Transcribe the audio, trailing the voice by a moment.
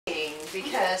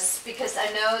because I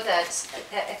know that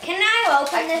Can I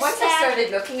open this once I bag?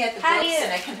 started looking at the How do books you-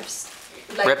 and I kind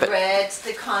of like read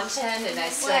the content and I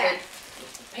started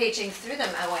paging through them,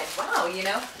 I went, wow, you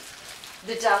know,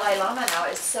 the Dalai Lama now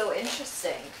is so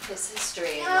interesting, his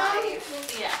history and life.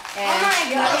 Yeah. And my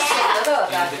you know God. so little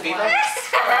about the people? monks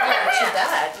prior to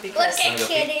that Look because at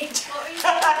Kitty.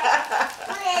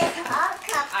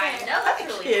 I know, that's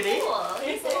really Kitty. cool.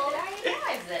 He's a little guy who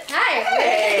drives it. Hi.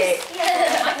 Hey,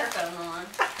 Microphone on.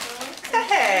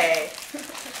 hey.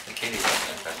 The kitty's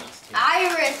making impressions too.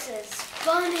 Iris is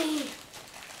funny.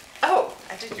 Oh,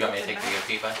 I didn't Do you want me to open take mine. the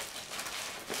pee pie?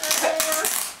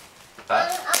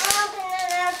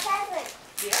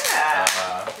 Yeah.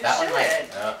 That one might.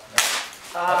 should. No, no.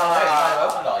 Oh, no, you might have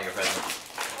opened all your presents.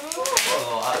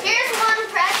 Here's one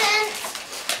present.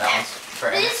 That one's for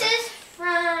This Emerson. is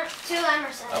from to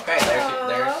Emerson. Okay, there's Aw.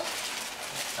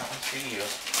 that one's for you.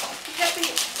 You got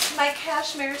my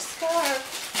cashmere scarf.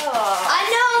 Oh. I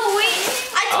know.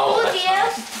 I Oh, told that's you.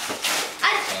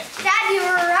 Fancy. Dad, you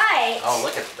were right. Oh,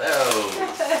 look at those.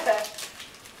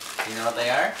 Do you know what they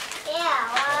are?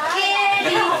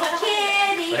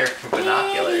 Kitty. They're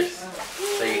binoculars,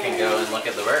 so you can go and look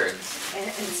at the birds. And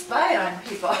spy on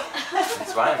people. And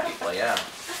spy on people, yeah.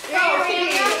 Yeah.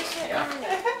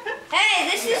 Hey,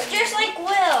 this is just like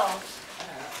Will.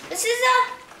 This is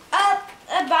a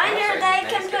binder that I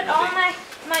can put all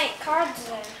my cards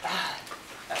in.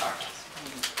 At our house.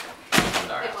 Come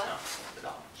to our house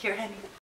now. Here, honey.